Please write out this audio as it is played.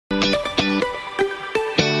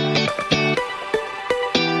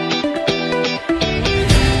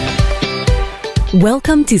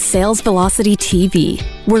Welcome to Sales Velocity TV,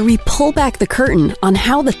 where we pull back the curtain on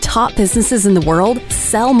how the top businesses in the world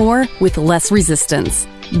sell more with less resistance.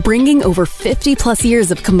 Bringing over 50 plus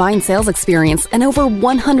years of combined sales experience and over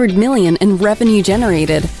 100 million in revenue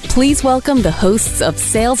generated, please welcome the hosts of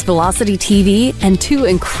Sales Velocity TV and two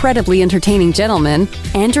incredibly entertaining gentlemen,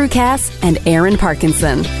 Andrew Cass and Aaron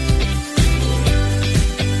Parkinson.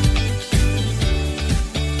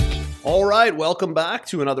 All right, welcome back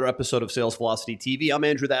to another episode of Sales Velocity TV. I'm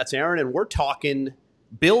Andrew, that's Aaron, and we're talking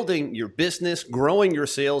building your business, growing your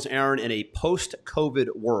sales, Aaron, in a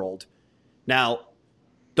post-COVID world. Now,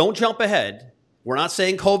 don't jump ahead. We're not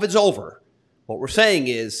saying COVID's over. What we're saying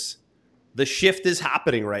is the shift is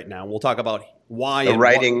happening right now. We'll talk about why. The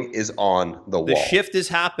writing is on the wall. The shift is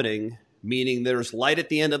happening, meaning there's light at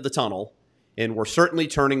the end of the tunnel, and we're certainly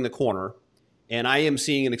turning the corner. And I am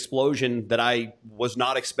seeing an explosion that I was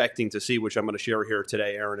not expecting to see, which I'm going to share here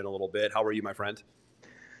today, Aaron, in a little bit. How are you, my friend?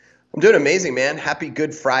 I'm doing amazing, man. Happy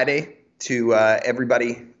Good Friday to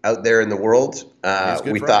everybody out there in the world.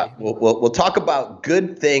 We thought we'll talk about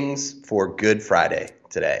good things for Good Friday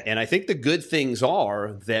today. And I think the good things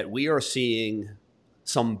are that we are seeing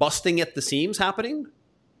some busting at the seams happening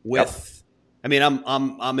with, I mean,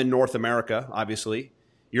 I'm in North America, obviously.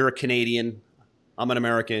 You're a Canadian. I'm an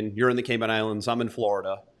American. You're in the Cayman Islands. I'm in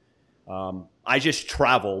Florida. I just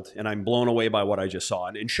traveled, and I'm blown away by what I just saw,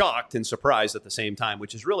 and shocked and surprised at the same time,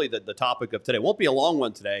 which is really the topic of today. It won't be a long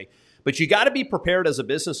one today, but you got to be prepared as a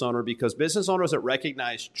business owner, because business owners that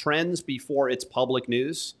recognize trends before it's public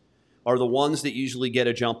news are the ones that usually get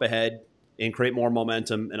a jump ahead and create more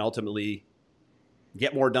momentum and ultimately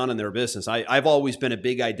get more done in their business. I've always been a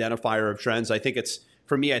big identifier of trends. I think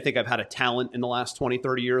for me, I think I've had a talent in the last 20,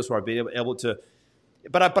 30 years where I've been able to.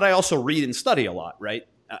 But I also read and study a lot, right?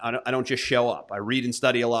 I don't just show up. I read and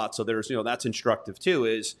study a lot. So there's, that's instructive too,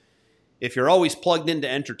 is if you're always plugged into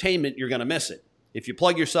entertainment, you're going to miss it. If you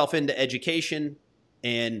plug yourself into education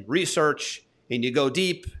and research and you go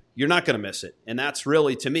deep, you're not going to miss it. And that's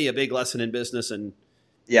really, to me, a big lesson in business. And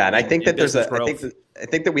I think that I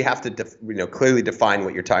think that we have to clearly define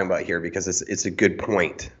what you're talking about here, because it's a good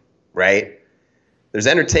point, right? There's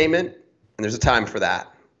entertainment and there's a time for that.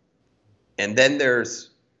 And then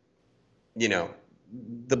there's,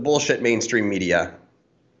 the bullshit mainstream media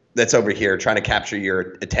that's over here trying to capture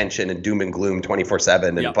your attention and doom and gloom 24/7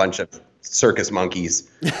 and a bunch of circus monkeys,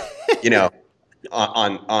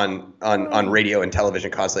 on radio and television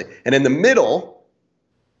constantly. And in the middle,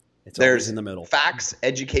 there's in the middle facts,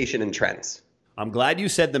 education, and trends. I'm glad you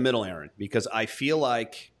said the middle, Aaron, because I feel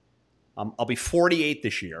like I'll be 48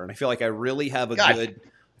 this year, and I feel like I really have a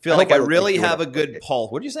good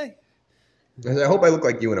pulse. What did you say? I hope I look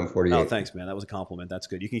like you when I'm 48. Oh, thanks, man. That was a compliment. That's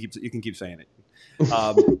good. You can keep saying it.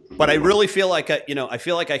 But I really feel like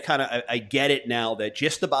I get it now that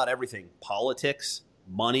just about everything, politics,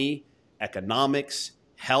 money, economics,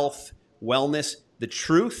 health, wellness, the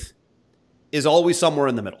truth is always somewhere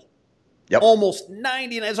in the middle. Yep. Almost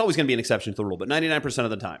 90. There's always going to be an exception to the rule, but 99%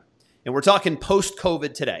 of the time. And we're talking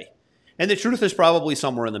post-COVID today. And the truth is probably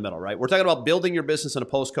somewhere in the middle, right? We're talking about building your business in a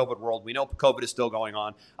post-COVID world. We know COVID is still going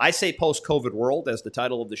on. I say post-COVID world as the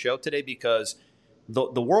title of the show today because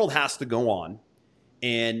the world has to go on.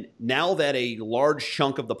 And now that a large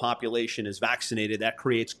chunk of the population is vaccinated, that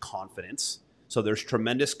creates confidence. So there's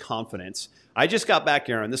tremendous confidence. I just got back,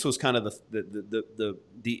 Aaron. This was kind of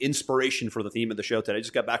the inspiration for the theme of the show today. I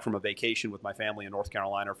just got back from a vacation with my family in North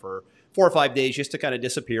Carolina for 4 or 5 days just to kind of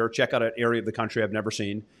disappear, check out an area of the country I've never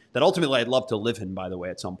seen that ultimately I'd love to live in, by the way,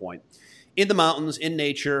 at some point. In the mountains, in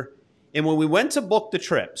nature. And when we went to book the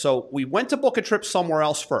trip, so we went to book a trip somewhere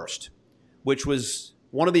else first, which was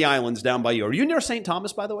one of the islands down by you. Are you near St.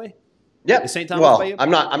 Thomas, by the way? Yeah. Is St. Thomas by you?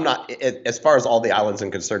 I'm not, as far as all the islands are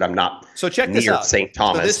concerned, I'm not near St.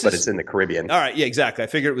 Thomas, but it's in the Caribbean. All right. Yeah, exactly. I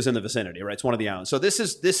figured it was in the vicinity, right? It's one of the islands. So this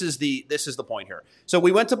is the point here. So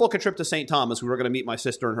we went to book a trip to St. Thomas. We were going to meet my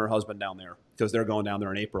sister and her husband down there because they're going down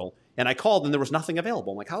there in April. And I called and there was nothing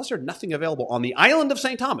available. I'm like, how is there nothing available on the island of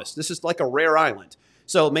St. Thomas? This is like a rare island.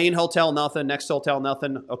 So main hotel, nothing. Next hotel,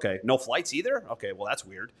 nothing. Okay. No flights either? Okay. Well, that's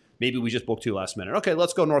weird. Maybe we just booked 2 last minute. Okay,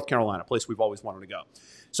 let's go North Carolina, a place we've always wanted to go.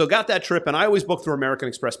 So got that trip, and I always book through American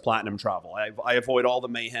Express Platinum Travel. I avoid all the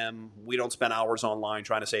mayhem. We don't spend hours online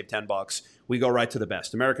trying to save $10. We go right to the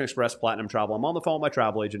best. American Express Platinum Travel. I'm on the phone with my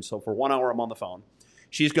travel agent, so for 1 hour I'm on the phone.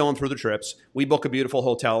 She's going through the trips. We book a beautiful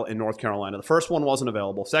hotel in North Carolina. The first one wasn't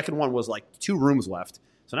available. Second one was like 2 rooms left.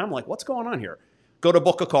 So now I'm like, what's going on here? Go to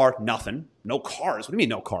book a car, nothing. No cars. What do you mean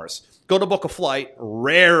no cars? Go to book a flight,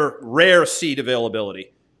 rare seat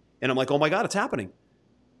availability. And I'm like, oh my God, it's happening.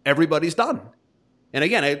 Everybody's done. And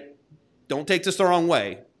again, I don't take this the wrong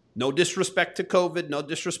way. No disrespect to COVID, no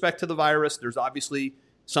disrespect to the virus. There's obviously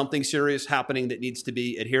something serious happening that needs to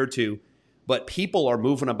be adhered to. But people are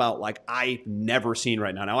moving about like I've never seen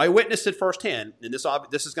right now. Now, I witnessed it firsthand, and this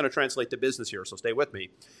is going to translate to business here, so stay with me,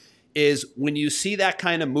 is when you see that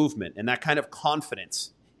kind of movement and that kind of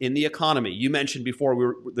confidence in the economy. You mentioned before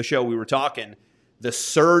we were talking, the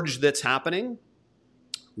surge that's happening,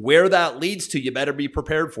 where that leads to, you better be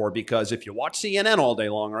prepared for, because if you watch CNN all day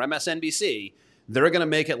long or MSNBC, they're going to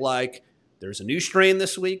make it like there's a new strain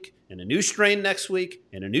this week and a new strain next week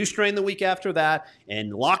and a new strain the week after that,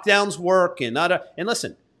 and lockdowns work and and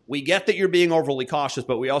listen, we get that you're being overly cautious,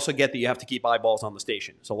 but we also get that you have to keep eyeballs on the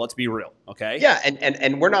station. So let's be real, okay? Yeah,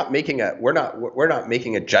 and we're not making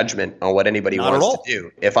a judgment on what anybody wants to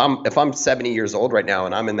do. If I'm 70 years old right now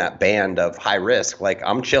and I'm in that band of high risk, like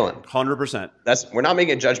I'm chilling. 100%. We're not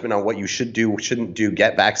making a judgment on what you should do, shouldn't do,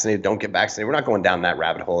 get vaccinated, don't get vaccinated. We're not going down that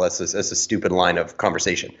rabbit hole. That's a stupid line of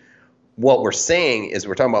conversation. What we're saying is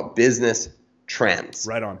we're talking about business trends.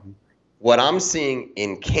 Right on. What I'm seeing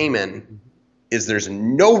in Cayman is there's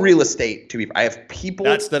no real estate to be. I have people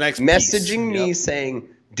messaging me saying,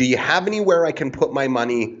 do you have anywhere I can put my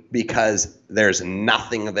money, because there's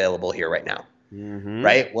nothing available here right now. Mm-hmm.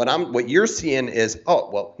 Right? What you're seeing is,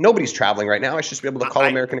 nobody's traveling right now. I should just be able to call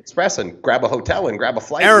American Express and grab a hotel and grab a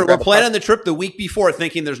flight. Aaron, we're planning the trip the week before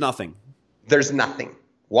thinking there's nothing. There's nothing.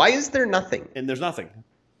 Why is there nothing? And there's nothing.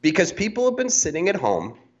 Because people have been sitting at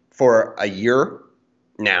home for a year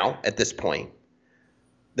now at this point.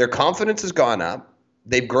 Their confidence has gone up.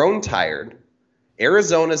 They've grown tired.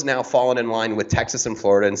 Arizona's now fallen in line with Texas and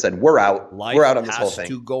Florida and said, we're out. We're out on this whole thing. Life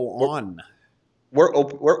has to go on.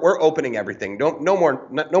 We're opening everything. No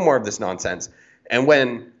more of this nonsense. And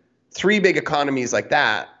when three big economies like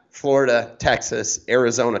that, Florida, Texas,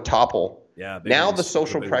 Arizona, topple, now the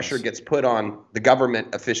social pressure gets put on the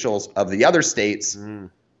government officials of the other states. And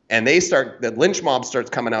the lynch mob starts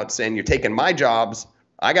coming out saying, you're taking my jobs.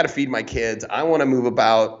 I got to feed my kids. I want to move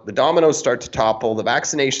about. The dominoes start to topple. The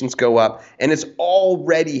vaccinations go up. And it's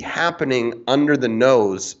already happening under the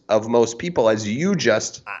nose of most people, as you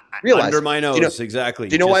just realized. Under my nose, exactly.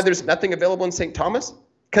 Do you know why there's nothing available in St. Thomas?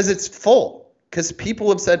 Because it's full. Because people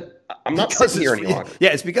have said, I'm not sitting here any longer. Yeah,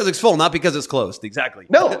 it's because it's full, not because it's closed. Exactly.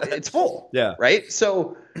 No, it's full. Yeah. Right?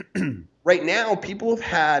 So right now, people have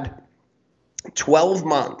had 12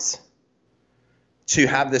 months to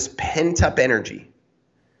have this pent-up energy.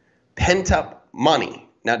 Pent-up money.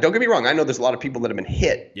 Now, don't get me wrong. I know there's a lot of people that have been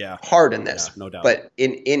hit hard in this. Yeah, no doubt. But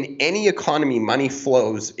in any economy, money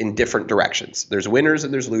flows in different directions. There's winners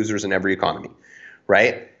and there's losers in every economy,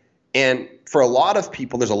 right? And for a lot of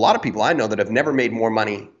people, there's a lot of people I know that have never made more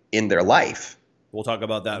money in their life. We'll talk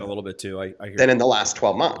about that in a little bit too. I hear than in the last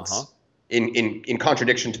 12 months. In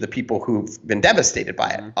contradiction to the people who've been devastated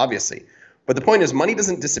by it, obviously. But the point is, money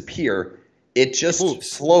doesn't disappear. It just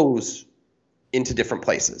flows into different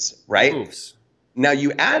places, right? Now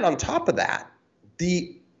you add on top of that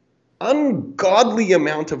the ungodly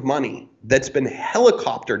amount of money that's been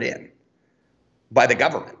helicoptered in by the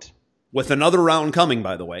government. With another round coming,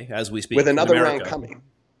 by the way, as we speak. With another round coming,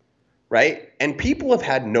 right? And people have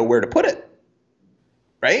had nowhere to put it,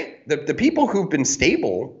 right? The people who've been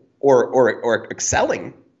stable or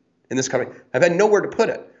excelling in this company have had nowhere to put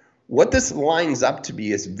it. What this lines up to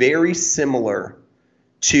be is very similar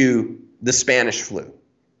to the Spanish flu,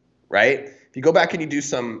 right? If you go back and you do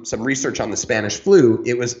some research on the Spanish flu,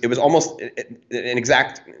 it was almost an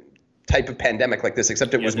exact type of pandemic like this,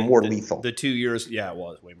 except it was more lethal. The 2 years, it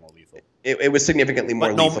was way more lethal. It was significantly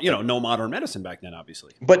more lethal. No modern medicine back then,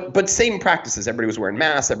 obviously. But same practices. Everybody was wearing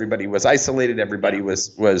masks. Everybody was isolated. Everybody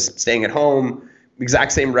was staying at home.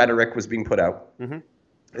 Exact same rhetoric was being put out. Mm-hmm.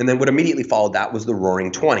 And then what immediately followed that was the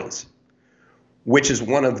Roaring 20s, which is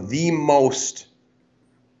one of the most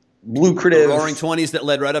lucrative. The Roaring 20s that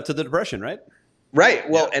led right up to the Depression, right? Right.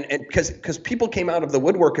 Well, and because people came out of the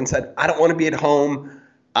woodwork and said, I don't want to be at home.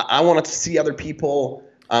 I want to see other people.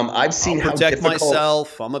 I've seen how difficult. Protect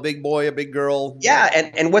myself. I'm a big boy, a big girl. Yeah,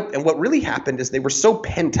 and what really happened is they were so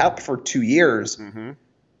pent up for 2 years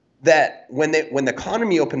that when the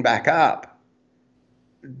economy opened back up,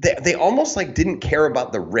 they almost like didn't care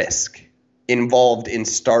about the risk involved in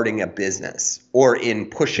starting a business or in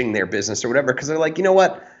pushing their business or whatever, because they're like, you know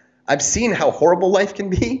what? I've seen how horrible life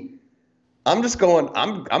can be. I'm just going.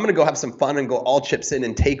 I'm going to go have some fun and go all chips in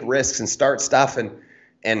and take risks and start stuff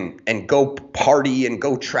and go party and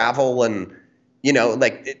go travel and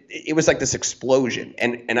it was like this explosion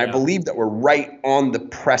and I believe that we're right on the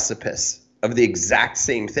precipice of the exact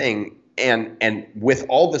same thing and with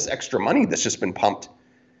all this extra money that's just been pumped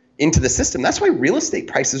into the system. That's why real estate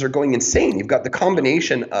prices are going insane. You've got the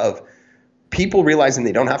combination of people realizing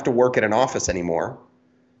they don't have to work at an office anymore.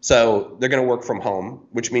 So they're going to work from home,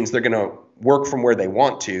 which means they're going to work from where they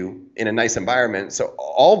want to in a nice environment. So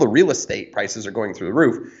all the real estate prices are going through the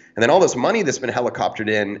roof. And then all this money that's been helicoptered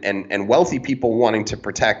in, and wealthy people wanting to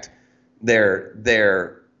protect their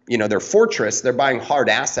fortress, they're buying hard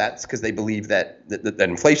assets because they believe that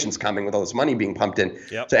inflation's coming with all this money being pumped in.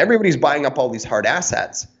 Yep. So everybody's buying up all these hard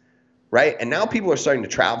assets, right? And now people are starting to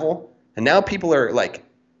travel, and now people are like,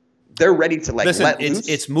 they're ready to let loose.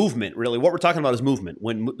 It's movement, really. What we're talking about is movement.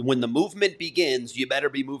 When the movement begins, you better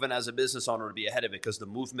be moving as a business owner to be ahead of it, because the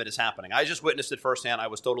movement is happening. I just witnessed it firsthand. I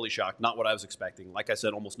was totally shocked. Not what I was expecting. Like I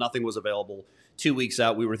said, almost nothing was available. 2 weeks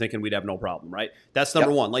out, we were thinking we'd have no problem, right? That's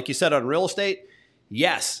number one. Like you said, on real estate,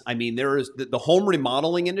 yes. I mean, there is the home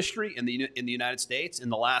remodeling industry in the United States in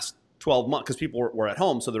the last 12 months, because people were at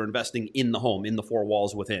home, so they're investing in the home, in the four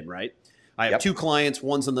walls within, right? I have two clients.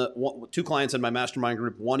 Two clients in my mastermind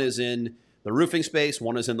group. One is in the roofing space.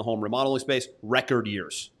 One is in the home remodeling space. Record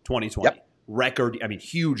years, 2020. Yep. Record, I mean,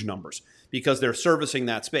 huge numbers, because they're servicing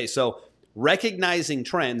that space. So recognizing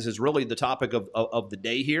trends is really the topic of the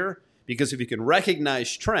day here, because if you can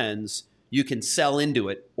recognize trends, you can sell into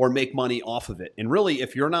it or make money off of it. And really,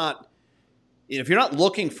 if you're not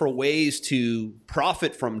looking for ways to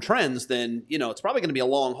profit from trends, then it's probably going to be a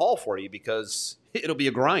long haul for you, because it'll be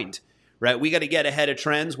a grind. Right, we got to get ahead of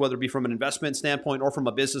trends, whether it be from an investment standpoint or from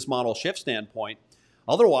a business model shift standpoint.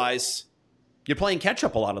 Otherwise, you're playing catch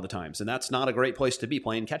up a lot of the times, and that's not a great place to be,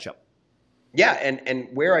 playing catch up. Yeah, and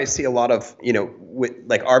where I see a lot of,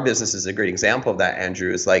 like our business is a great example of that,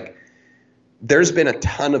 Andrew, is like there's been a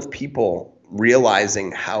ton of people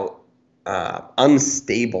realizing how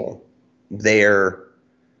unstable their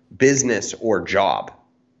business or job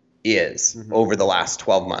is over the last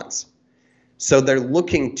 12 months. So they're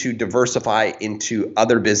looking to diversify into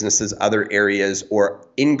other businesses, other areas, or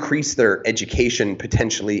increase their education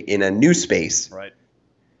potentially in a new space. Right.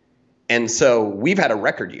 And so we've had a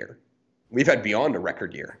record year. We've had beyond a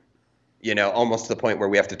record year, almost to the point where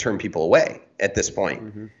we have to turn people away at this point.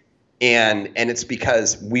 Mm-hmm. And it's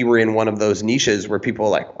because we were in one of those niches where people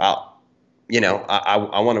are like, wow,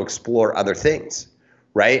 I want to explore other things,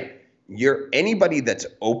 right? Anybody that's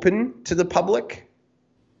open to the public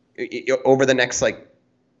over the next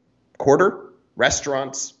quarter,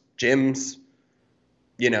 restaurants, gyms,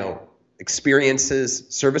 experiences,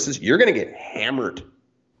 services, you're going to get hammered,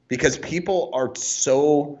 because people are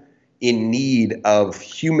so in need of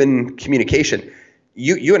human communication.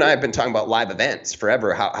 You and I have been talking about live events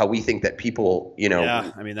forever, how we think that people,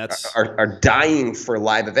 are dying for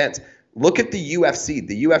live events. Look at the UFC,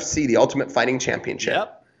 the Ultimate Fighting Championship.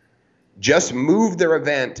 Yep. Just moved their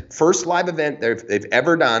event, first live event they've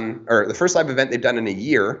ever done, or the first live event they've done in a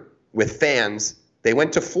year with fans. They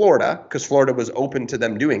went to Florida because Florida was open to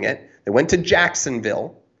them doing it. They went to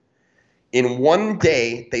Jacksonville. In one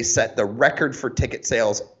day, they set the record for ticket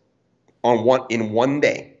sales in one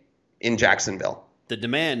day in Jacksonville. The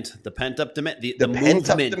demand, the pent-up demand, the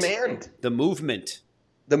pent-up movement, demand.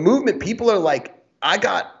 The movement. People are like,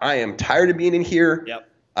 I am tired of being in here. Yep.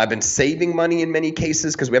 I've been saving money in many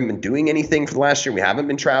cases because we haven't been doing anything for the last year. We haven't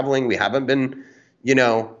been traveling. We haven't been,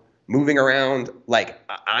 moving around. Like,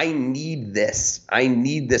 I need this. I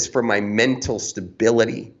need this for my mental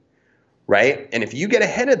stability, right? And if you get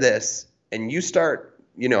ahead of this and you start,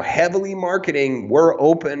 heavily marketing, we're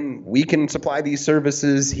open, we can supply these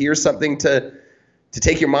services, here's something to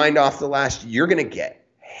take your mind off the last, you're going to get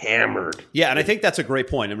hammered. Yeah, and I think that's a great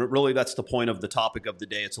point. And really, that's the point of the topic of the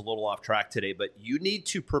day. It's a little off track today, but you need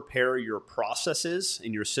to prepare your processes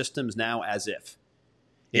and your systems now as if.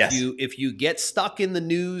 Yes. If you get stuck in the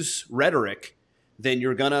news rhetoric, then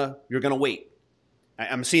you're gonna wait.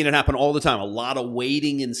 I'm seeing it happen all the time. A lot of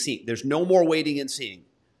waiting and seeing. There's no more waiting and seeing.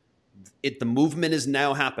 The movement is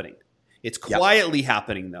now happening. It's quietly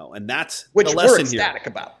happening, though, and that's which the lesson we're ecstatic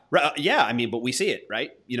here. about. Yeah, but we see it,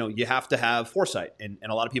 right? You have to have foresight, and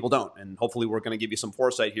a lot of people don't. And hopefully we're going to give you some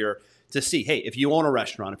foresight here to see, hey, if you own a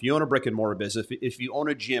restaurant, if you own a brick-and-mortar business, if you own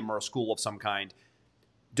a gym or a school of some kind,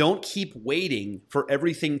 don't keep waiting for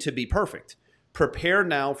everything to be perfect. Prepare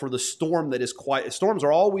now for the storm that is quiet. Storms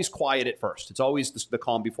are always quiet at first. It's always the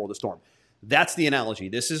calm before the storm. That's the analogy.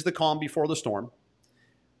 This is the calm before the storm.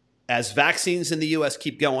 As vaccines in the U.S.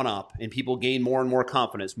 keep going up and people gain more and more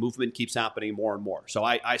confidence, movement keeps happening more and more. So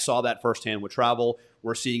I saw that firsthand with travel.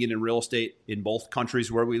 We're seeing it in real estate in both countries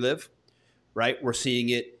where we live, right? We're seeing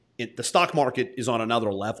it. The stock market is on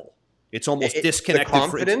another level. It's almost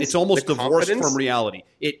disconnected. It's almost divorced from reality.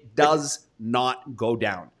 It does not go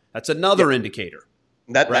down. That's another indicator.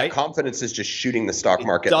 That confidence is just shooting the stock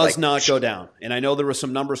market. It does not go down. And I know there were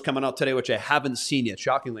some numbers coming out today, which I haven't seen yet.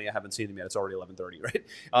 Shockingly, I haven't seen them yet. It's already 11:30,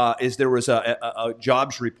 right? There was a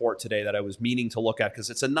jobs report today that I was meaning to look at because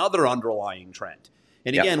it's another underlying trend.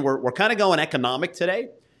 And again, we're kind of going economic today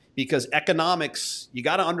because economics, you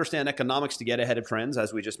got to understand economics to get ahead of trends,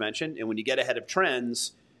 as we just mentioned. And when you get ahead of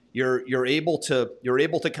trends, you're able to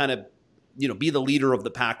kind of, be the leader of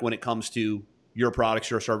the pack when it comes to your products,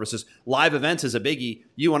 your services. Live events is a biggie.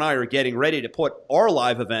 You and I are getting ready to put our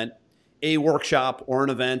live event, a workshop or an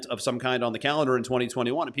event of some kind on the calendar in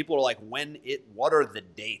 2021. And people are like, what are the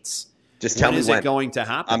dates? Just tell me when. When is it going to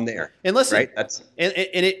happen? I'm there. And listen, right?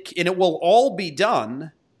 It will all be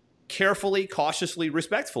done carefully, cautiously,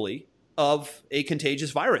 respectfully of a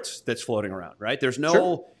contagious virus that's floating around, right? There's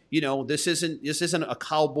no, this isn't a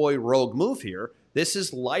cowboy rogue move here. This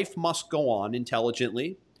is life must go on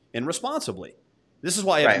intelligently and responsibly. This is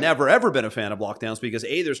why I've never, ever been a fan of lockdowns because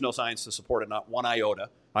A, there's no science to support it, not one iota.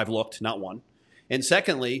 I've looked, not one. And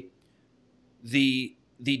secondly, the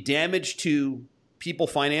damage to people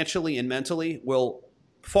financially and mentally will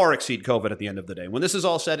far exceed COVID at the end of the day. When this is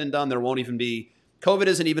all said and done, there won't even be, COVID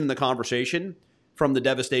isn't even in the conversation from the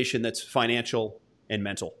devastation that's financial and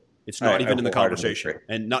mental. It's not even in the conversation.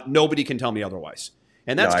 And nobody can tell me otherwise.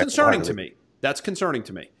 And that's concerning to me. That's concerning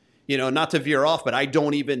to me. Not to veer off, but I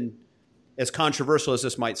don't even, as controversial as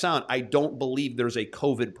this might sound, I don't believe there's a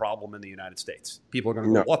COVID problem in the United States. People are going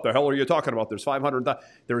to go, what the hell are you talking about? There's 500,000.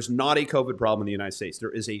 There's not a COVID problem in the United States.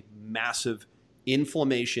 There is a massive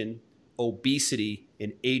inflammation, obesity,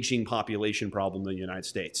 and aging population problem in the United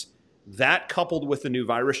States. That, coupled with the new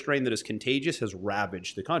virus strain that is contagious, has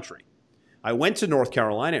ravaged the country. I went to North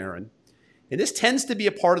Carolina, Aaron, and this tends to be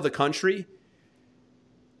a part of the country.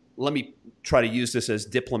 Let me try to use this as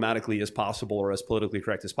diplomatically as possible or as politically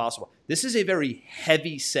correct as possible. This is a very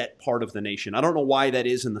heavy set part of the nation. I don't know why that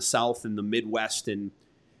is in the South and the Midwest. And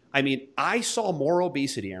I mean, I saw more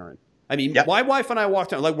obesity, Aaron. I mean, my wife and I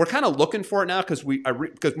walked down, we're kind of looking for it now because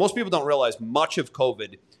most people don't realize much of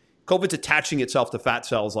COVID's attaching itself to fat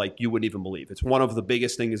cells like you wouldn't even believe. It's one of the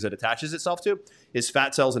biggest things it attaches itself to is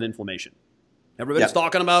fat cells and inflammation. Everybody's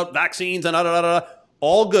talking about vaccines and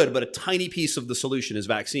all good, but a tiny piece of the solution is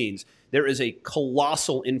vaccines. There is a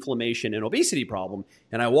colossal inflammation and obesity problem.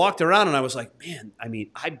 And I walked around and I was like, man, I mean,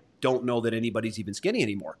 I don't know that anybody's even skinny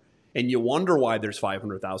anymore. And you wonder why there's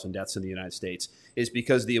 500,000 deaths in the United States is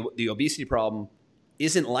because the obesity problem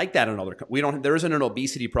isn't like that in other countries. There isn't an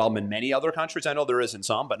obesity problem in many other countries. I know there is in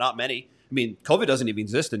some, but not many. I mean, COVID doesn't even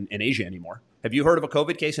exist in Asia anymore. Have you heard of a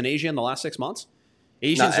COVID case in Asia in the last 6 months?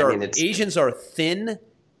 Asians are thin,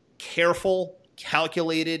 careful,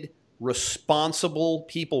 calculated, responsible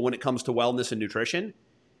people when it comes to wellness and nutrition.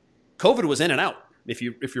 COVID was in and out, if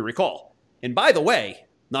you recall. And by the way,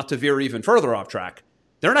 not to veer even further off track,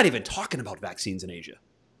 they're not even talking about vaccines in Asia.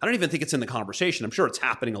 I don't even think it's in the conversation. I'm sure it's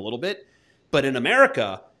happening a little bit. But in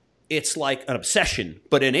America, it's like an obsession.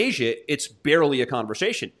 But in Asia, it's barely a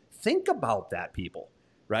conversation. Think about that, people,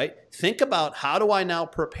 right? Think about how do I now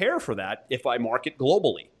prepare for that if I market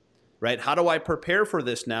globally, right? How do I prepare for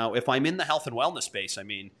this now if I'm in the health and wellness space? I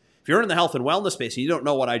mean, if you're in the health and wellness space and you don't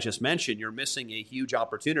know what I just mentioned, you're missing a huge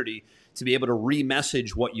opportunity to be able to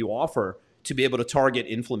re-message what you offer to be able to target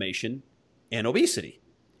inflammation and obesity.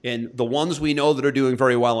 And the ones we know that are doing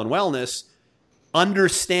very well in wellness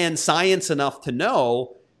understand science enough to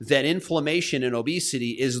know that inflammation and obesity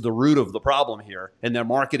is the root of the problem here, and they're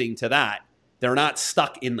marketing to that. They're not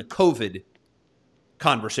stuck in the COVID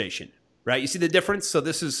conversation, right? You see the difference? So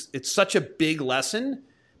it's such a big lesson,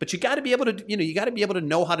 but you got to be able to,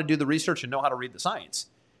 know how to do the research and know how to read the science.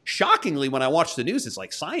 Shockingly, when I watch the news, it's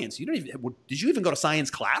like science. Did you even go to science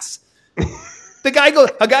class? A guy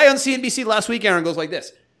on CNBC last week, Aaron, goes like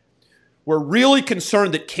this. We're really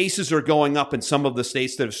concerned that cases are going up in some of the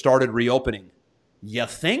states that have started reopening. You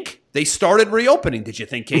think? They started reopening. Did you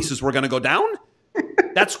think cases were going to go down?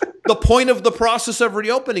 That's the point of the process of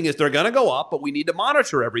reopening is they're going to go up, but we need to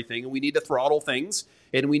monitor everything and we need to throttle things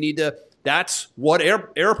and we need to, that's what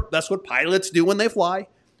that's what pilots do when they fly.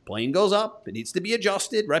 Plane goes up, it needs to be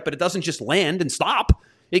adjusted, right? But it doesn't just land and stop.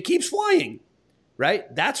 It keeps flying,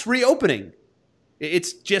 right? That's reopening.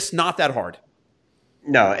 It's just not that hard.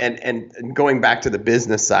 No, and going back to the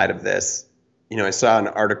business side of this, I saw an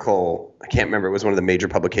article, I can't remember, it was one of the major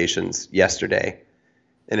publications yesterday,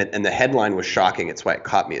 and the headline was shocking. It's why it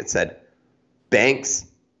caught me. It said, banks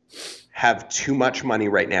have too much money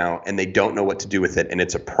right now, and they don't know what to do with it, and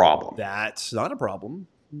it's a problem. That's not a problem.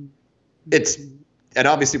 And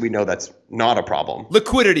obviously we know that's not a problem.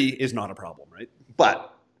 Liquidity is not a problem, right?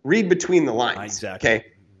 But read between the lines. Exactly. Okay?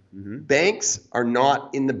 Mm-hmm. Banks are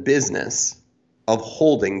not in the business of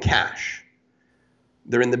holding cash.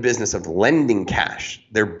 They're in the business of lending cash.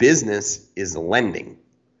 Their business is lending,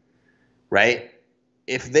 right?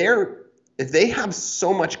 If they have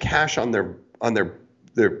so much cash on their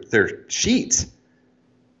sheets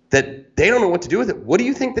that they don't know what to do with it, what do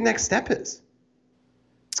you think the next step is?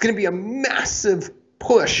 It's going to be a massive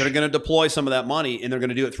push. They're going to deploy some of that money, and they're going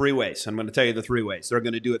to do it three ways. I'm going to tell you the three ways. They're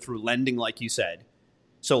going to do it through lending, like you said.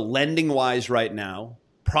 So lending-wise right now,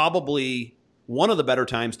 probably one of the better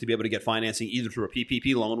times to be able to get financing either through a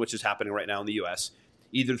PPP loan, which is happening right now in the U.S.,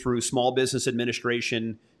 either through Small Business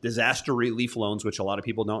Administration, disaster relief loans, which a lot of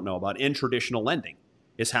people don't know about, and traditional lending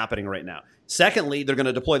is happening right now. Secondly, they're going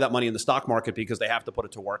to deploy that money in the stock market because they have to put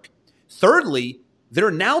it to work. Thirdly,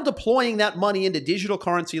 they're now deploying that money into digital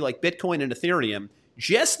currency like Bitcoin and Ethereum.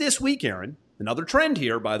 Just this week, Aaron, another trend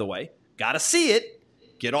here, by the way, got to see it,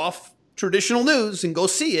 get off traditional news and go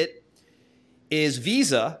see it, is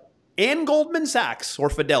Visa and Goldman Sachs, or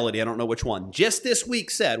Fidelity, I don't know which one, just this week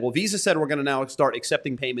said, well, Visa said we're going to now start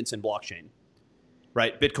accepting payments in blockchain,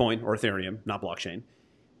 right? Bitcoin or Ethereum, not blockchain.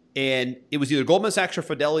 And it was either Goldman Sachs or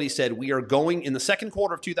Fidelity said, we are going in the second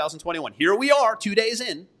quarter of 2021. Here we are, 2 days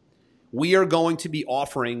in. We are going to be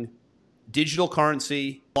offering digital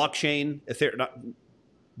currency, blockchain,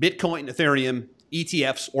 Bitcoin, Ethereum,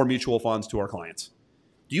 ETFs, or mutual funds to our clients.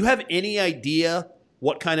 Do you have any idea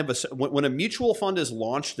what kind of when a mutual fund is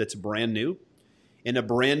launched that's brand new, in a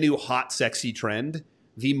brand new hot, sexy trend,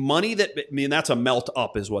 the money that's a melt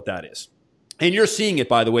up is what that is. And you're seeing it,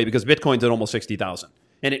 by the way, because Bitcoin's at almost 60,000.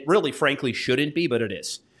 And it really, frankly, shouldn't be, but it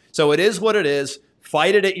is. So it is what it is.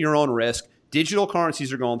 Fight it at your own risk. Digital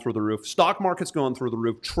currencies are going through the roof. Stock market's going through the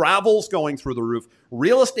roof. Travel's going through the roof.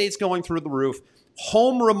 Real estate's going through the roof.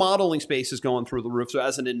 Home remodeling space is going through the roof. So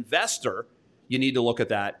as an investor, you need to look at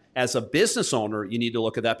that. As a business owner, you need to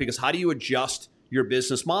look at that, because how do you adjust your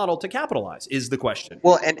business model to capitalize is the question.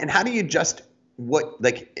 Well, and how do you adjust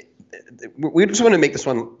we just want to make this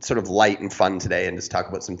one sort of light and fun today and just talk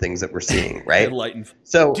about some things that we're seeing, right? Light and fun.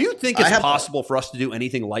 So do you think it's possible for us to do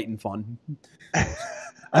anything light and fun?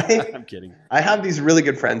 I'm kidding. I have these really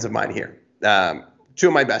good friends of mine here, two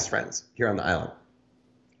of my best friends here on the island.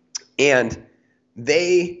 And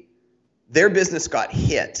their business got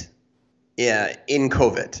hit in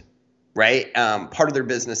COVID, right? Part of their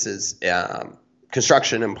business is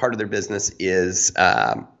construction, and part of their business is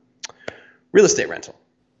real estate rental,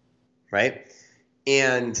 right?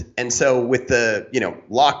 And so with the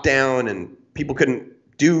lockdown, and people couldn't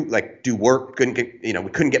do work, we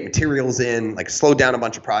couldn't get materials in, slowed down a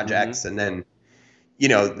bunch of projects, mm-hmm. and then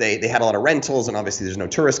they had a lot of rentals, and obviously there's no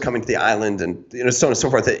tourists coming to the island, and so on and so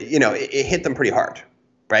forth. It hit them pretty hard,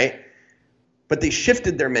 right? But they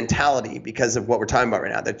shifted their mentality because of what we're talking about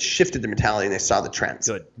right now. They shifted their mentality and they saw the trends.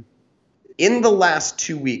 Good. In the last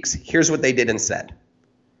 2 weeks, here's what they did instead.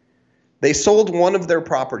 They sold one of their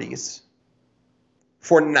properties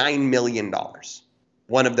for $9 million,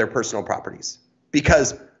 one of their personal properties,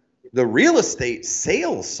 because the real estate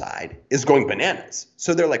sales side is going bananas.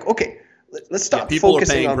 So they're like, okay, let's stop focusing on people are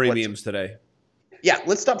paying premiums today. Yeah,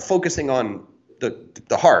 let's stop focusing on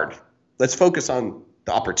the hard. Let's focus on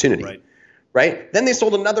the opportunity. Right? Then they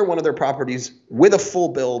sold another one of their properties with a full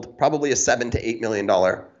build, probably a $7 to $8 million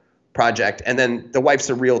project. And then the wife's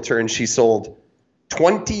a realtor, and she sold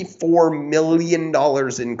 $24 million in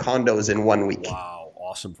condos in 1 week. Wow.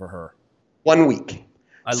 Awesome for her. 1 week.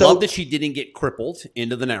 I love that she didn't get crippled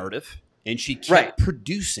into the narrative, and she kept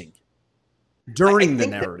producing during the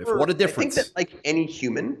narrative. What a difference. I think that, like any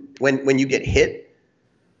human, when you get hit,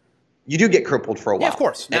 you do get crippled for a while. Yeah, of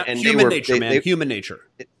course. And human nature, man. Human nature.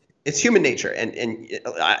 It's human nature, and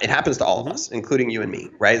it happens to all of us, including you and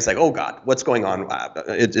me, right? It's like, oh God, what's going on?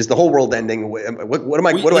 Is the whole world ending? What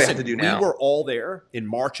do I have to do now? We were all there in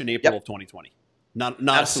March and April of 2020. Not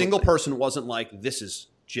a single person wasn't like, this is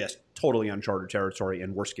just totally uncharted territory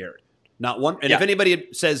and we're scared. Not one. And if anybody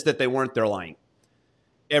says that they weren't, they're lying.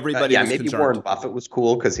 Everybody was maybe concerned. Warren Buffett was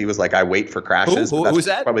cool because he was like, I wait for crashes. Who's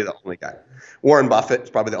that? Probably the only guy. Warren Buffett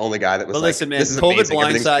is probably the only guy that was like, listen, man, this is COVID amazing.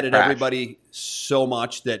 blindsided everybody so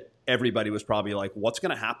much that everybody was probably like, what's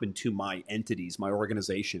going to happen to my entities, my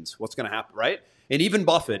organizations? What's going to happen, right? And even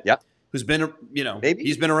Buffett, who's been,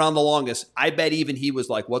 he's been around the longest, I bet even he was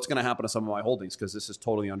like, what's going to happen to some of my holdings? Because this is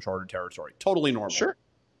totally uncharted territory. Totally normal.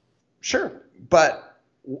 Sure. But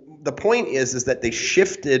the point is that they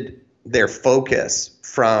shifted their focus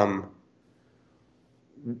from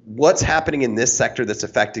what's happening in this sector that's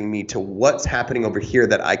affecting me to what's happening over here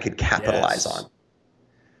that I could capitalize on.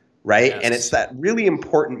 Right? Yes. And it's that really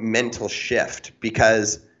important mental shift,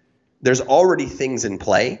 because there's already things in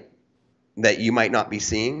play that you might not be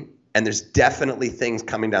seeing, and there's definitely things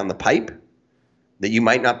coming down the pipe that you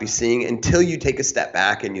might not be seeing until you take a step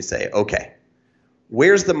back and you say, okay,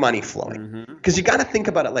 where's the money flowing? Because you got to think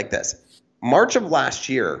about it like this. March of last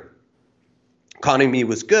year, economy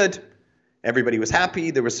was good. Everybody was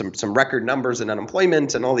happy. There was some record numbers in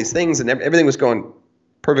unemployment and all these things, and everything was going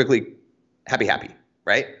perfectly happy,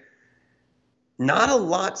 right? Not a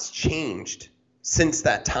lot's changed since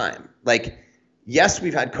that time. Like, yes,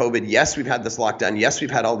 we've had COVID. Yes, we've had this lockdown. Yes, we've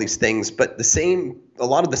had all these things, but a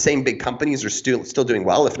lot of the same big companies are still doing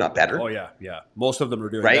well, if not better. Oh yeah. Most of them are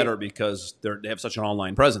doing better because they have such an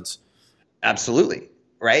online presence. Absolutely,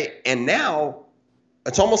 right? And now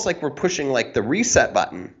it's almost like we're pushing like the reset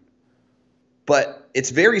button, but it's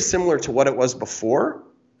very similar to what it was before,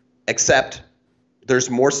 except there's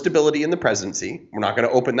more stability in the presidency. We're not going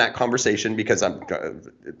to open that conversation because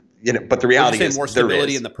but the reality is more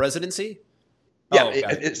stability in the presidency. Yeah,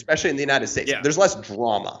 especially in the United States. Yeah. There's less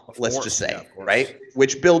drama, let's just say, right?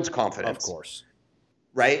 Which builds confidence. Of course.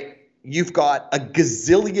 Right? You've got $1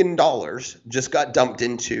 gazillion just got dumped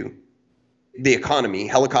into the economy,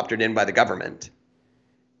 helicoptered in by the government.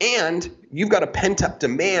 And you've got a pent-up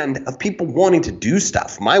demand of people wanting to do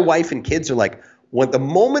stuff. My wife and kids are like, the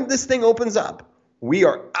moment this thing opens up, we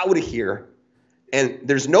are out of here, and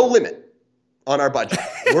there's no limit on our budget.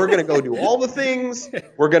 We're going to go do all the things.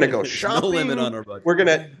 We're going to go shopping. No limit on our budget. We're going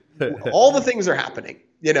to, all the things are happening.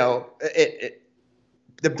 The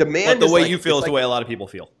demand. But the way you feel is the way a lot of people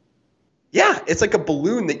feel. Yeah. It's like a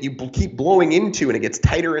balloon that you keep blowing into and it gets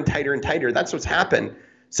tighter and tighter and tighter. That's what's happened.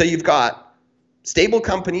 So you've got stable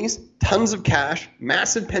companies, tons of cash,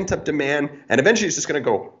 massive pent up demand, and eventually it's just going to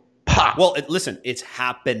go pop. Well, listen, it's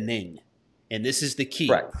happening. And this is the key.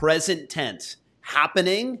 Right. Present tense.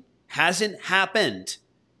 Happening. Hasn't happened.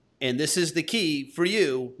 And this is the key for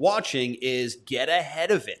you watching is get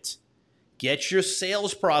ahead of it. Get your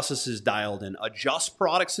sales processes dialed in. Adjust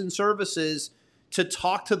products and services to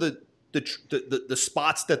talk to the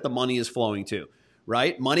spots that the money is flowing to,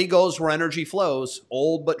 right? Money goes where energy flows.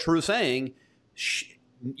 Old but true saying.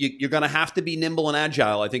 You're going to have to be nimble and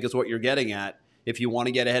agile, I think is what you're getting at if you want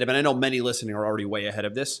to get ahead of it. And I know many listening are already way ahead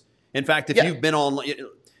of this. In fact, if you've been on...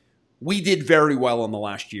 We did very well in the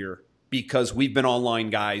last year because we've been online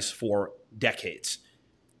guys for decades.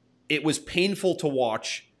 It was painful to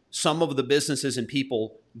watch some of the businesses and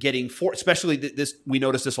people getting especially this. We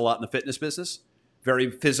noticed this a lot in the fitness business. Very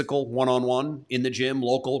physical, one-on-one in the gym,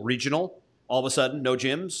 local, regional. All of a sudden, no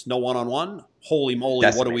gyms, no one-on-one. Holy moly,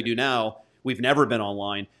 what do we do now? We've never been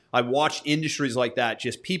online. I watched industries like that.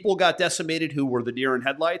 Just people got decimated who were the deer in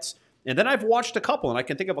headlights. And then I've watched a couple, and I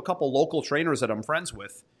can think of a couple local trainers that I'm friends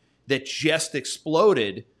with that just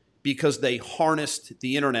exploded because they harnessed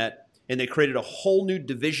the internet and they created a whole new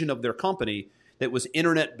division of their company that was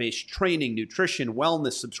internet-based training, nutrition,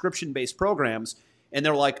 wellness, subscription-based programs. And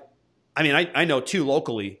they're like, I know two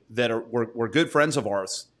locally that were good friends of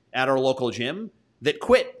ours at our local gym that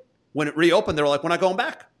quit. When it reopened, they were like, we're not going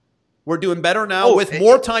back. We're doing better now with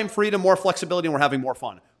more time freedom, more flexibility, and we're having more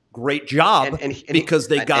fun. Great job because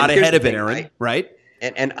they got ahead of it, Aaron, right?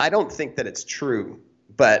 And I don't think that it's true,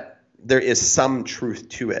 but there is some truth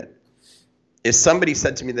to it. If somebody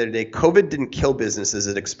said to me the other day, COVID didn't kill businesses,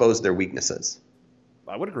 it exposed their weaknesses.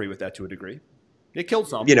 I would agree with that to a degree. It killed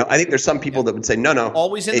some. I think there's some people that would say, no,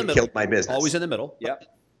 always in the middle. It killed my business. Always in the middle, yeah.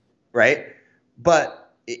 Right?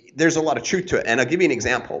 But there's a lot of truth to it. And I'll give you an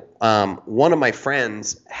example. One of my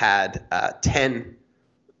friends had 10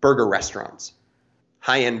 burger restaurants,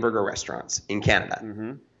 high-end burger restaurants in Canada.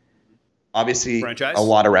 Mm-hmm. Obviously, franchise? A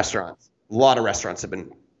lot of restaurants have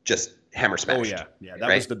been just hammer smashed. Oh, yeah.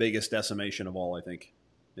 That was the biggest decimation of all, I think,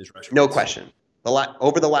 is restaurants. No question.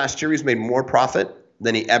 Over the last year, he's made more profit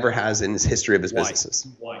than he ever has in his history of his businesses.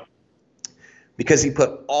 Why? Because he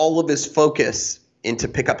put all of his focus into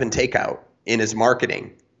pickup and takeout in his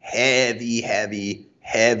marketing. Heavy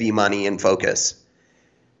money and focus.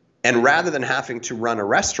 And rather than having to run a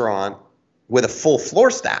restaurant with a full floor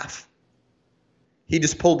staff, he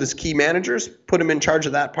just pulled his key managers, put them in charge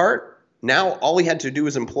of that part. Now all he had to do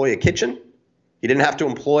was employ a kitchen. He didn't have to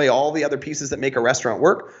employ all the other pieces that make a restaurant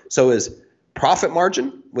work. So his profit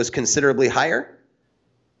margin was considerably higher.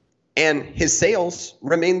 And his sales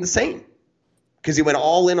remained the same because he went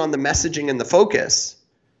all in on the messaging and the focus.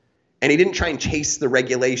 And he didn't try and chase the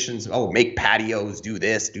regulations. Oh, make patios, do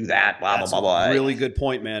this, do that, blah, blah, blah, blah. Really good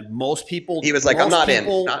point, man. Most people, he was like, I'm not in.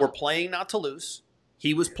 Were playing not to lose.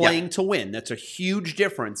 He was playing to win. That's a huge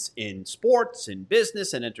difference in sports, in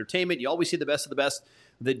business, and entertainment. You always see the best of the best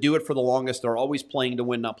that do it for the longest. They're always playing to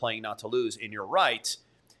win, not playing not to lose. And you're right.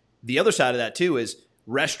 The other side of that, too, is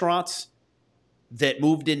restaurants that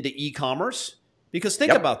moved into e-commerce Because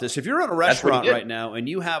think about this. If you're in a restaurant right now and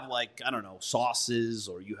you have like, I don't know, sauces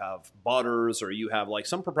or you have butters or you have like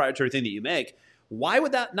some proprietary thing that you make, why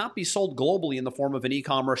would that not be sold globally in the form of an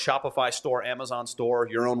e-commerce, Shopify store, Amazon store,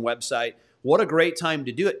 your own website? What a great time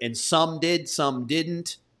to do it. And some did, some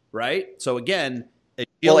didn't, right? So again,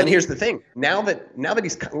 well, and here's the thing. Now that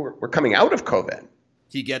we're coming out of COVID,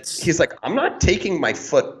 he's like, I'm not taking my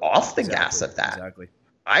foot off the gas of that. Exactly.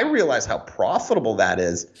 I realize how profitable that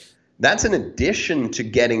is. That's in addition to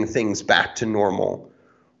getting things back to normal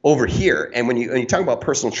over here. And when you talk about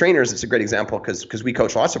personal trainers, it's a great example because we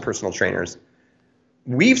coach lots of personal trainers.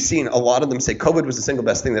 We've seen a lot of them say COVID was the single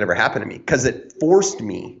best thing that ever happened to me because it forced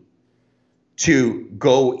me to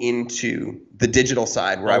go into the digital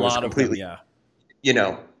side where I was completely,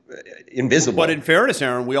 invisible. But in fairness,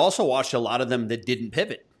 Aaron, we also watched a lot of them that didn't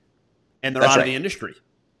pivot, and they're out of the industry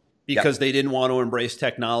because they didn't want to embrace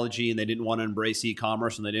technology and they didn't want to embrace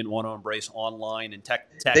e-commerce and they didn't want to embrace online and tech.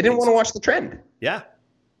 They didn't want to watch the trend. Yeah.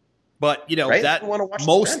 But, that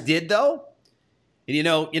most did though.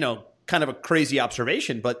 And, kind of a crazy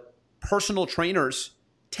observation, but personal trainers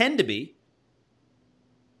tend to be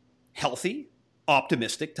healthy,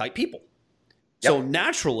 optimistic type people. Yep. So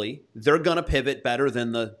naturally, they're going to pivot better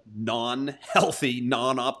than the non-healthy,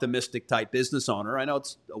 non-optimistic type business owner. I know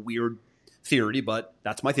it's a weird theory, but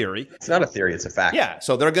that's my theory. It's not a theory, it's a fact. Yeah,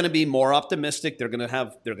 so they're going to be more optimistic. They're going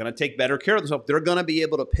to take better care of themselves. They're going to be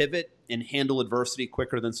able to pivot and handle adversity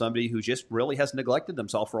quicker than somebody who just really has neglected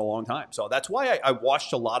themselves for a long time. So that's why I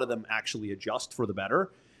watched a lot of them actually adjust for the better.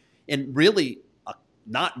 And really,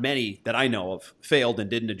 not many that I know of failed and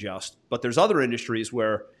didn't adjust. But there's other industries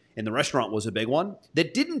where, and the restaurant was a big one,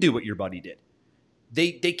 that didn't do what your buddy did.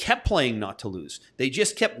 They kept playing not to lose. They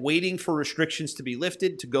just kept waiting for restrictions to be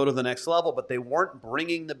lifted to go to the next level, but they weren't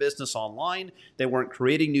bringing the business online. They weren't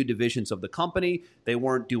creating new divisions of the company. They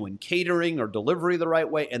weren't doing catering or delivery the right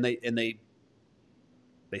way, and they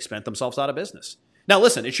spent themselves out of business. Now,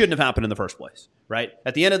 listen, it shouldn't have happened in the first place, right?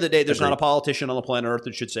 At the end of the day, there's not a politician on the planet Earth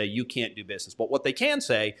that should say you can't do business. But what they can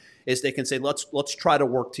say is they can say, let's try to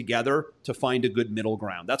work together to find a good middle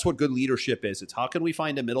ground. That's what good leadership is. It's how can we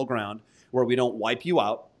find a middle ground where we don't wipe you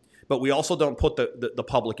out, but we also don't put the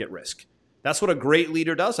public at risk. That's what a great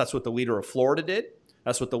leader does. That's what the leader of Florida did.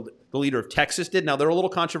 That's what the leader of Texas did. Now, they're a little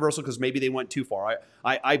controversial because maybe they went too far.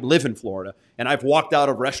 I live in Florida, and I've walked out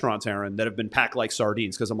of restaurants, Aaron, that have been packed like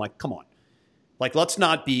sardines because I'm like, come on. Like, let's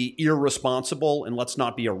not be irresponsible and let's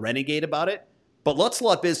not be a renegade about it, but let's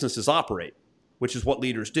let businesses operate, which is what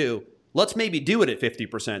leaders do. Let's maybe do it at 50%,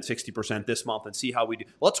 60% this month and see how we do.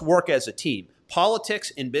 Let's work as a team.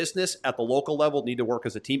 Politics and business at the local level need to work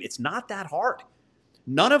as a team. It's not that hard.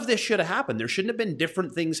 None of this should have happened. There shouldn't have been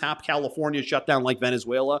different things happen. California shut down like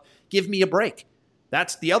Venezuela. Give me a break.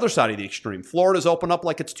 That's the other side of the extreme. Florida's opened up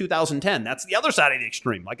like it's 2010. That's the other side of the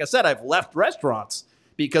extreme. Like I said, I've left restaurants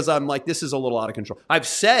because I'm like, this is a little out of control. I've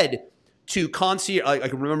said to concierge, I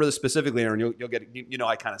can remember this specifically, Aaron, you'll get it.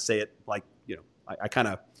 I kind of say it like, I kind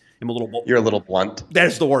of am a little. You're a little blunt.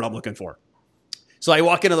 There's the word I'm looking for. So I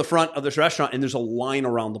walk into the front of this restaurant and there's a line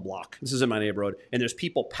around the block. This is in my neighborhood. And there's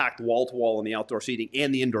people packed wall to wall in the outdoor seating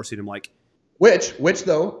and the indoor seating. I'm like. Which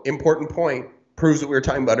though, important point, proves what we were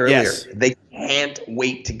talking about earlier. Yes. They can't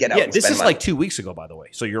wait to get out and spend this is money. like 2 weeks ago, by the way.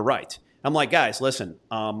 So you're right. I'm like, guys, listen,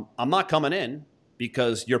 I'm not coming in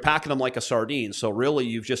because you're packing them like a sardine. So really,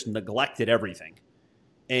 you've just neglected everything.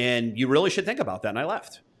 And you really should think about that. And I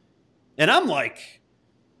left. And I'm like,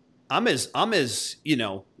 I'm as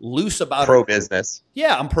loose about pro-business.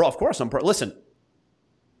 Yeah, I'm pro. Of course, I'm pro. Listen,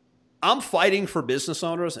 I'm fighting for business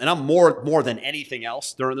owners, and I'm more than anything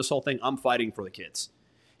else during this whole thing. I'm fighting for the kids.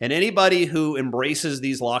 And anybody who embraces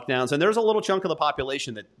these lockdowns, and there's a little chunk of the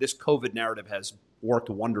population that this COVID narrative has worked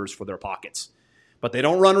wonders for their pockets, but they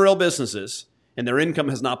don't run real businesses, and their income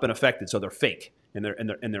has not been affected, so they're fake and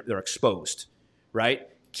they're exposed, right?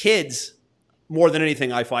 Kids, more than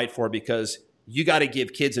anything, I fight for because you got to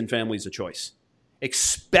give kids and families a choice,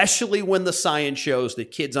 especially when the science shows that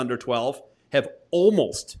kids under 12 have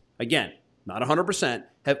almost, again, not 100%,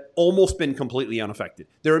 have almost been completely unaffected.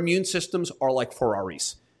 Their immune systems are like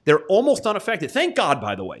Ferraris. They're almost unaffected. Thank God,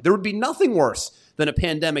 by the way. There would be nothing worse than a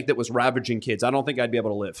pandemic that was ravaging kids. I don't think I'd be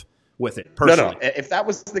able to live with it, personally. No. If that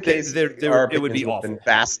was the case, it would be awful. Been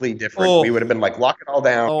vastly different. We would have been like, lock it all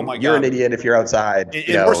down. Oh my God. You're an idiot if you're outside.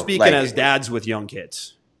 And we're speaking as dads with young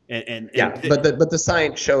kids. But the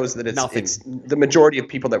science shows that it's the majority of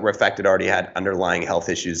people that were affected already had underlying health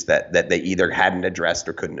issues that they either hadn't addressed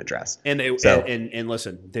or couldn't address. And and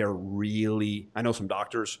listen, they're really, I know some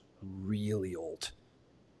doctors, really old.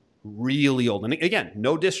 really old. And again,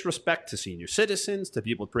 no disrespect to senior citizens, to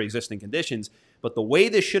people with pre-existing conditions, but the way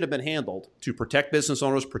this should have been handled to protect business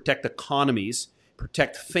owners, protect economies,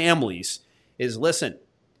 protect families is, listen,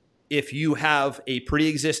 if you have a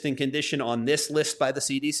pre-existing condition on this list by the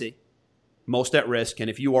CDC, most at risk, and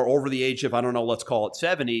if you are over the age of, I don't know, let's call it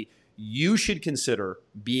 70, you should consider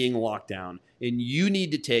being locked down, and you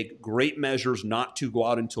need to take great measures not to go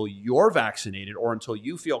out until you're vaccinated or until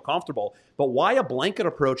you feel comfortable. But why a blanket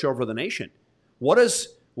approach over the nation? What does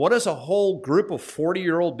a whole group of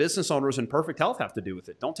 40-year-old business owners in perfect health have to do with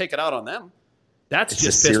it? Don't take it out on them. That's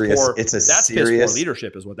just piss poor. That's piss poor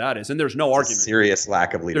leadership is what that is. And there's no argument. Serious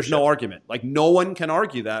lack of leadership. There's no argument. Like, no one can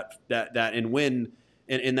argue that and win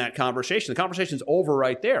in that conversation. The conversation's over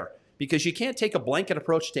right there, because you can't take a blanket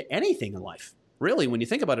approach to anything in life. Really, when you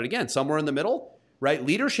think about it, again, somewhere in the middle, right?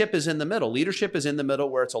 Leadership is in the middle. Leadership is in the middle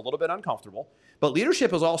where it's a little bit uncomfortable. But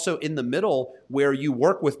leadership is also in the middle where you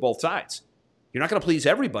work with both sides. You're not going to please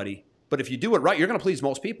everybody, but if you do it right, you're going to please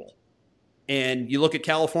most people. And you look at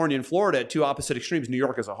California and Florida at two opposite extremes. New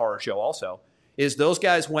York is a horror show also. Is those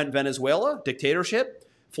guys went Venezuela, dictatorship.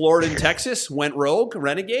 Florida and Texas went rogue,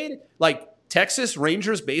 renegade. Like Texas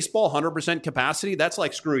Rangers baseball, 100% capacity. That's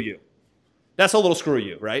like screw you. That's a little screw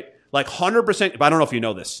you, right? Like 100%. But I don't know if you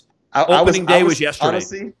know this. Opening day was yesterday.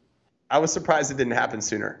 Honestly, I was surprised it didn't happen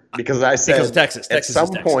sooner, because I said because Texas at some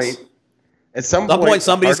point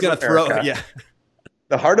somebody's going to throw. Yeah,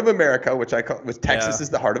 the heart of America, which I call, with Texas is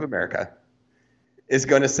the heart of America, is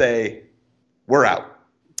going to say we're out,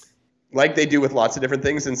 like they do with lots of different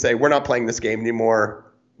things, and say we're not playing this game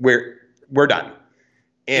anymore. We're done.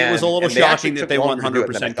 And it was a little shocking that they won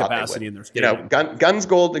 100% capacity in their stadium. Guns,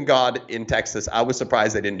 gold, and God in Texas. I was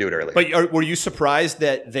surprised they didn't do it earlier. But were you surprised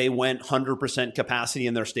that they went 100% capacity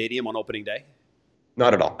in their stadium on opening day?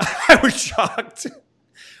 Not at all. I was shocked.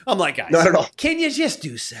 I'm like, guys, not at all. Can you just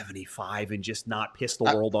do 75 and just not piss the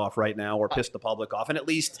world off right now, or piss the public off? And at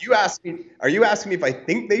least are you asking me if I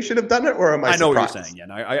think they should have done it, or am I surprised? I know what you're saying.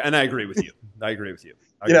 Yeah, and I agree with you. I agree with you.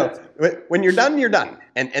 When you're done, you're done.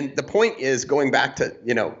 And the point is, going back to,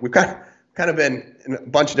 we've kind of been in a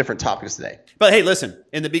bunch of different topics today. But hey, listen,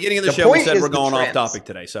 in the beginning of the show, we said we're going off topic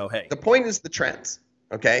today. So, hey. The point is the trends,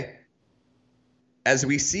 okay? As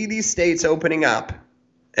we see these states opening up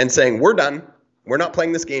and saying, we're done, we're not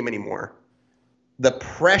playing this game anymore, the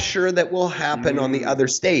pressure that will happen on the other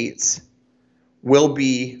states will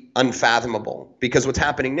be unfathomable. Because what's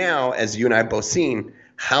happening now, as you and I have both seen,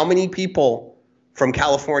 how many people from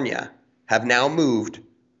California have now moved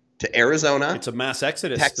to Arizona? It's a mass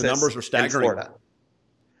exodus. Texas, the numbers are staggering. And Florida.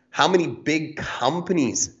 How many big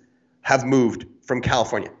companies have moved from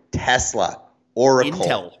California? Tesla,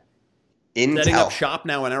 Oracle, Intel. Setting up shop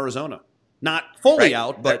now in Arizona. Not fully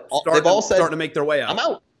out, but starting to make their way out. I'm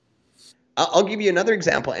out. I'll give you another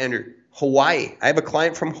example, Andrew. Hawaii. I have a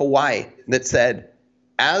client from Hawaii that said,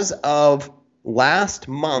 as of last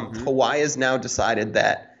month, Hawaii has now decided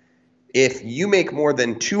that if you make more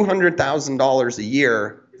than $200,000 a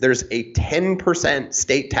year, there's a 10%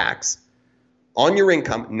 state tax on your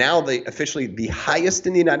income. Now, officially the highest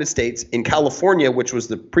in the United States. In California, which was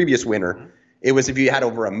the previous winner, it was if you had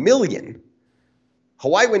over $1 million.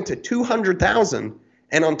 Hawaii went to 200,000,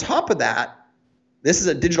 and on top of that, this is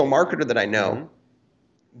a digital marketer that I know.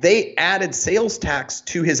 They added sales tax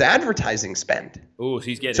to his advertising spend. Oh,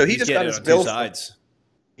 he just got his bill.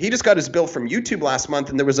 He just got his bill from YouTube last month,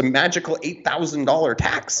 and there was a magical $8,000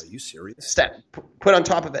 tax. Are you serious? Put on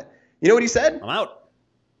top of it. You know what he said? I'm out.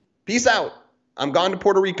 Peace out. I'm gone to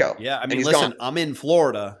Puerto Rico. Yeah, I mean, listen, I'm in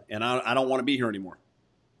Florida, and I don't want to be here anymore.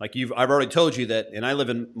 Like I've already told you that, and I live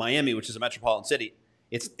in Miami, which is a metropolitan city.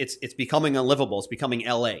 It's becoming unlivable. It's becoming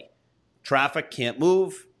LA. Traffic can't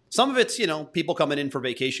move. Some of it's, people coming in for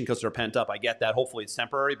vacation because they're pent up. I get that. Hopefully it's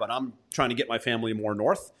temporary, but I'm trying to get my family more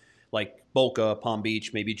north, like Boca, Palm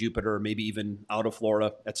Beach, maybe Jupiter, maybe even out of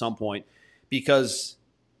Florida at some point, because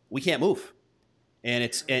we can't move. And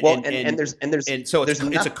it's so it's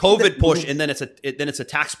a COVID push, and then it's a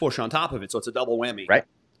tax push on top of it. So it's a double whammy. Right.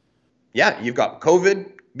 Yeah, you've got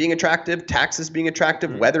COVID being attractive, taxes being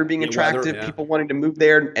attractive, weather being attractive, people wanting to move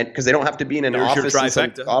there, and because they don't have to be in an office in some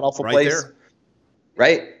god-awful place. There.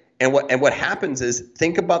 Right? And what happens is,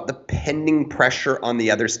 think about the pending pressure on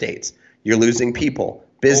the other states. You're losing people,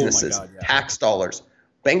 businesses, tax dollars.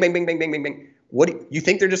 Bang, bang, bang, bang, bang, bang, bang. You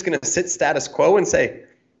think they're just going to sit status quo and say,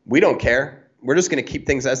 we don't care. We're just going to keep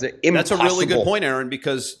things as they're impossible. That's a really good point, Aaron,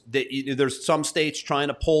 because there's some states trying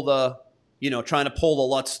to pull the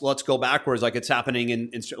let's go backwards, like it's happening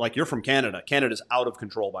in like you're from Canada. Canada's out of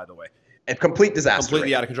control, by the way. A complete disaster.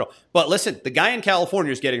 Completely out of control. But listen, the guy in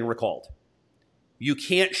California is getting recalled. You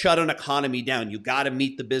can't shut an economy down. You got to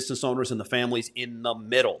meet the business owners and the families in the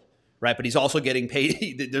middle, right? But he's also getting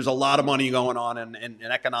paid. There's a lot of money going on and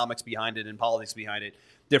economics behind it and politics behind it.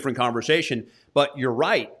 Different conversation. But you're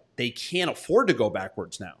right. They can't afford to go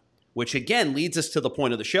backwards now, which again leads us to the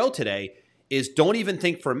point of the show today is don't even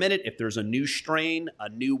think for a minute if there's a new strain, a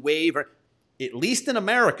new wave, or at least in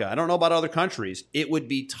America, I don't know about other countries, it would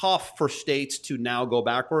be tough for states to now go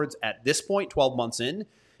backwards at this point, 12 months in,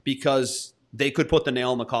 because they could put the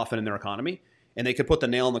nail in the coffin in their economy, and they could put the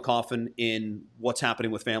nail in the coffin in what's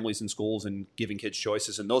happening with families and schools and giving kids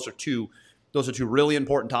choices. And those are two really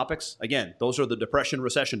important topics. Again, those are the depression,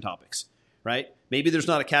 recession topics, right? Maybe there's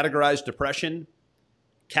not a categorized depression,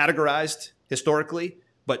 categorized historically,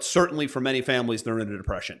 but certainly for many families, they're in a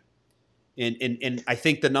depression. And I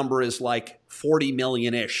think the number is like 40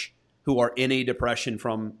 million-ish who are in a depression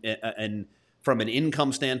from an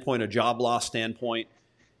income standpoint, a job loss standpoint,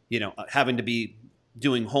 having to be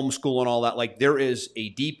doing homeschool and all that. Like there is a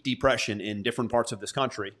deep depression in different parts of this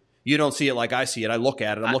country. You don't see it like I see it. I look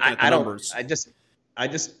at it. I'm looking at the numbers.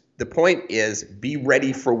 The point is be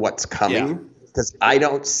ready for what's coming because I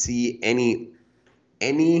don't see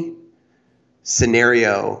any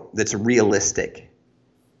scenario that's realistic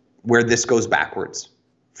where this goes backwards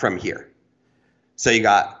from here. So you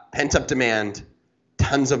got pent-up demand,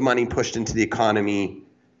 tons of money pushed into the economy.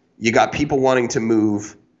 You got people wanting to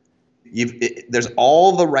move. There's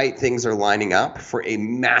all the right things are lining up for a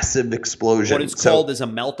massive explosion. What it's called is a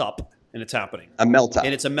melt-up, and it's happening. A melt-up.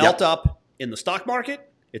 And it's a melt-up in the stock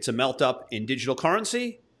market. It's a melt-up in digital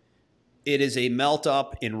currency. It is a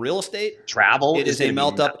melt-up in real estate. Travel. It is a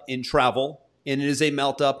melt-up in travel. And it is a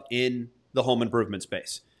melt-up in the home improvement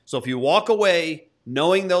space. So if you walk away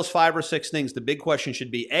knowing those 5 or 6 things, the big question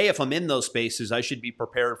should be, A, if I'm in those spaces, I should be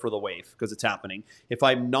prepared for the wave because it's happening. If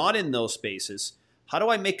I'm not in those spaces, how do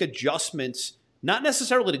I make adjustments, not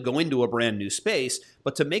necessarily to go into a brand new space,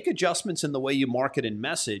 but to make adjustments in the way you market and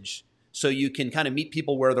message so you can kind of meet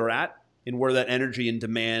people where they're at and where that energy and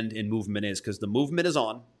demand and movement is, because the movement is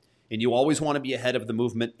on and you always want to be ahead of the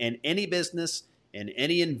movement. And any business and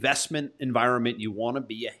any investment environment, you want to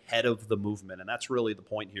be ahead of the movement. And that's really the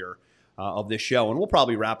point here of this show. And we'll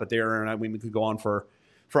probably wrap it there. And we could go on for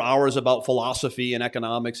hours about philosophy and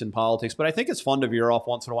economics and politics. But I think it's fun to veer off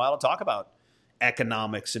once in a while to talk about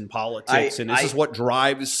economics and politics. And this is what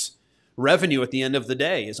drives revenue at the end of the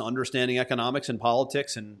day, is understanding economics and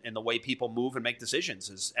politics and the way people move and make decisions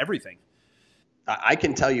is everything. I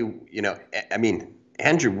can tell you,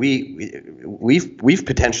 Andrew, we've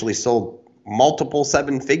potentially sold multiple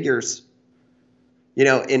 7 figures,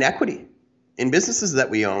 in equity, in businesses that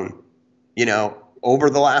we own, over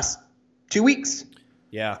the last 2 weeks.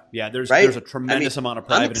 Yeah. There's a tremendous amount of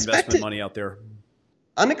private investment money out there.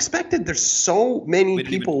 Unexpected. There's so many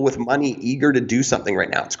people with money eager to do something right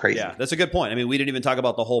now. It's crazy. Yeah, that's a good point. I mean, we didn't even talk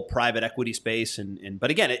about the whole private equity space. But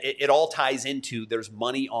again, it all ties into there's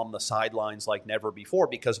money on the sidelines like never before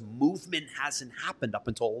because movement hasn't happened up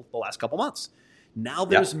until the last couple months. Now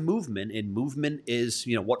there's movement, and movement is,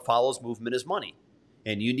 what follows movement is money.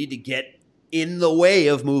 And you need to get in the way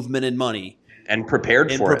of movement and money. And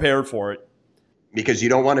prepared for it. Because you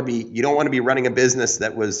don't want to be running a business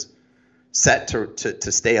that was set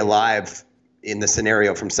to stay alive in the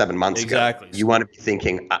scenario from 7 months ago. Exactly. You want to be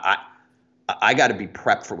thinking, I got to be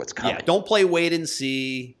prepped for what's coming. Yeah, don't play wait and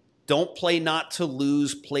see. Don't play not to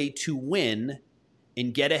lose, play to win.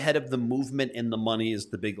 And get ahead of the movement and the money is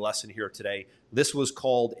the big lesson here today. This was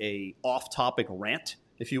called a off-topic rant,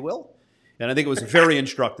 if you will. And I think it was very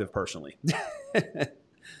instructive personally.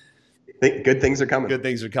 Good things are coming. Good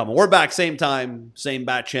things are coming. We're back same time, same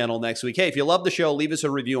bat channel next week. Hey, if you love the show, leave us a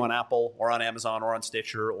review on Apple or on Amazon or on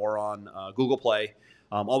Stitcher or on Google Play.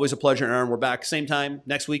 Always a pleasure, Aaron. We're back same time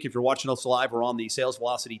next week. If you're watching us live, we're on the Sales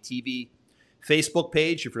Velocity TV Facebook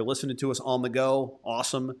page. If you're listening to us on the go,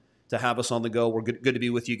 awesome to have us on the go. We're good to be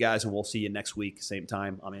with you guys, and we'll see you next week, same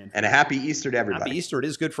time. I'm Andrew. And a happy Easter to everybody. Happy Easter. It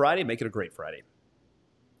is Good Friday. Make it a great Friday.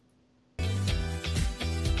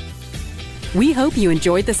 We hope you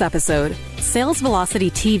enjoyed this episode. Sales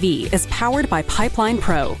Velocity TV is powered by Pipeline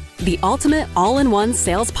Pro, the ultimate all-in-one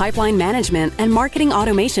sales pipeline management and marketing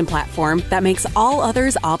automation platform that makes all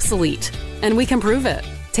others obsolete. And we can prove it.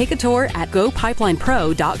 Take a tour at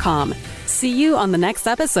gopipelinepro.com. See you on the next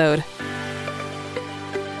episode.